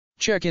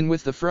Check in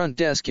with the front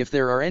desk if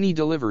there are any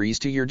deliveries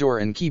to your door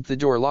and keep the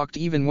door locked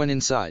even when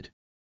inside.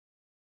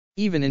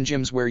 Even in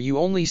gyms where you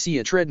only see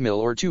a treadmill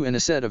or two and a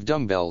set of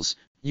dumbbells,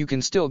 you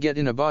can still get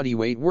in a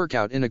bodyweight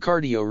workout in a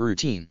cardio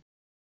routine.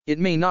 It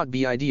may not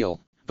be ideal,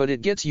 but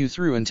it gets you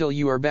through until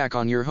you are back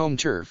on your home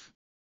turf.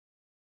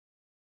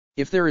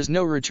 If there is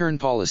no return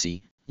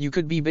policy, you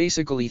could be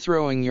basically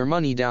throwing your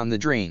money down the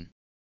drain.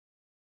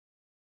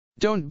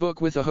 Don't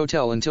book with a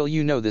hotel until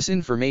you know this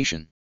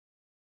information.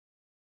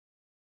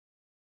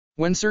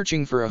 When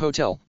searching for a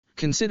hotel,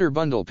 consider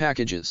bundle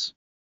packages.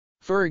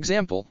 For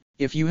example,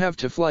 if you have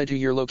to fly to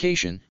your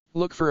location,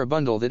 look for a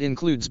bundle that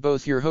includes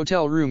both your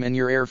hotel room and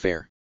your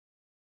airfare.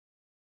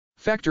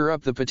 Factor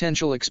up the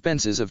potential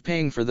expenses of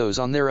paying for those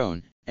on their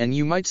own, and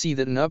you might see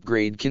that an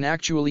upgrade can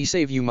actually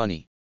save you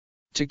money.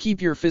 To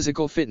keep your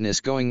physical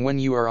fitness going when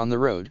you are on the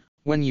road,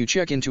 when you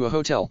check into a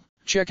hotel,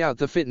 check out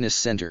the fitness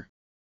center.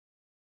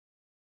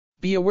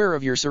 Be aware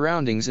of your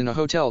surroundings in a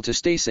hotel to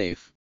stay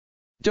safe.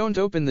 Don't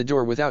open the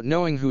door without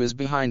knowing who is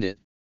behind it.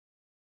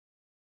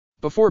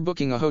 Before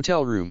booking a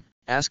hotel room,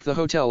 ask the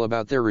hotel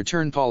about their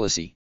return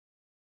policy.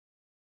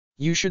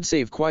 You should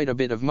save quite a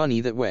bit of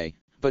money that way,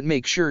 but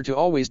make sure to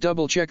always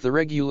double-check the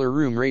regular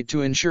room rate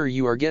to ensure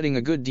you are getting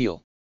a good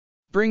deal.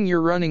 Bring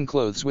your running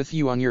clothes with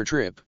you on your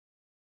trip.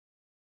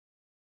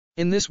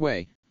 In this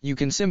way, you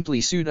can simply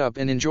suit up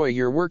and enjoy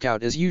your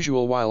workout as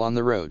usual while on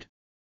the road.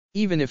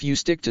 Even if you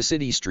stick to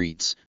city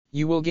streets,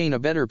 you will gain a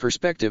better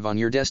perspective on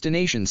your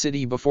destination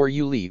city before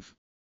you leave.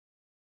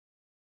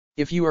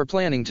 If you are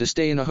planning to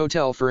stay in a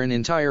hotel for an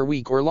entire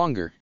week or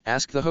longer,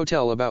 ask the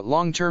hotel about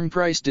long-term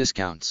price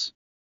discounts.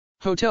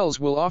 Hotels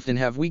will often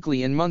have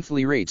weekly and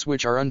monthly rates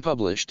which are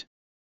unpublished.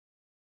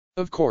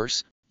 Of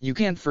course, you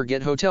can't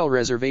forget hotel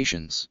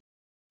reservations.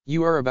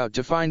 You are about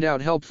to find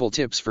out helpful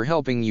tips for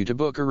helping you to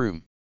book a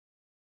room.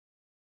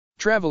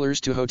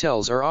 Travelers to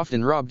hotels are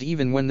often robbed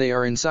even when they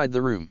are inside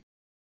the room.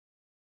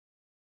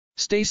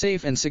 Stay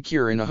safe and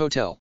secure in a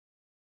hotel.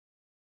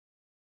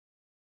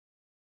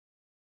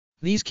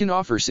 These can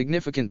offer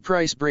significant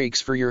price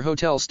breaks for your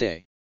hotel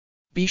stay.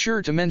 Be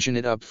sure to mention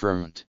it up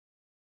front.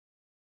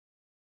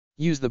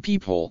 Use the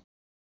peephole.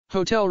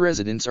 Hotel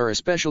residents are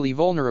especially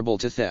vulnerable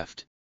to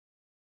theft.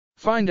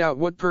 Find out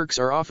what perks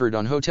are offered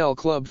on hotel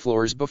club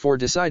floors before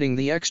deciding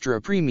the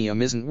extra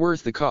premium isn't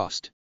worth the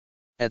cost.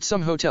 At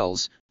some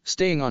hotels,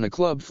 staying on a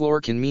club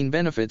floor can mean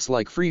benefits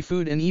like free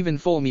food and even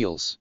full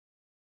meals.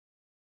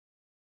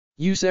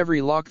 Use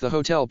every lock the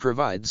hotel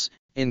provides,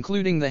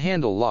 including the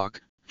handle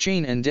lock,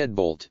 chain and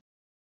deadbolt.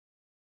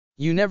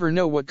 You never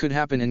know what could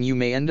happen and you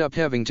may end up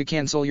having to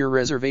cancel your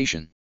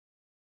reservation.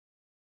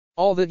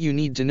 All that you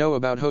need to know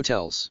about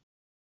hotels.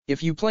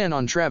 If you plan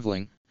on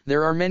traveling,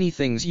 there are many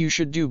things you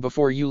should do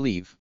before you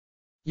leave.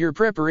 Your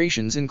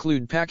preparations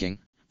include packing,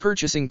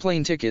 purchasing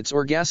plane tickets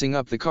or gassing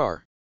up the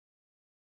car.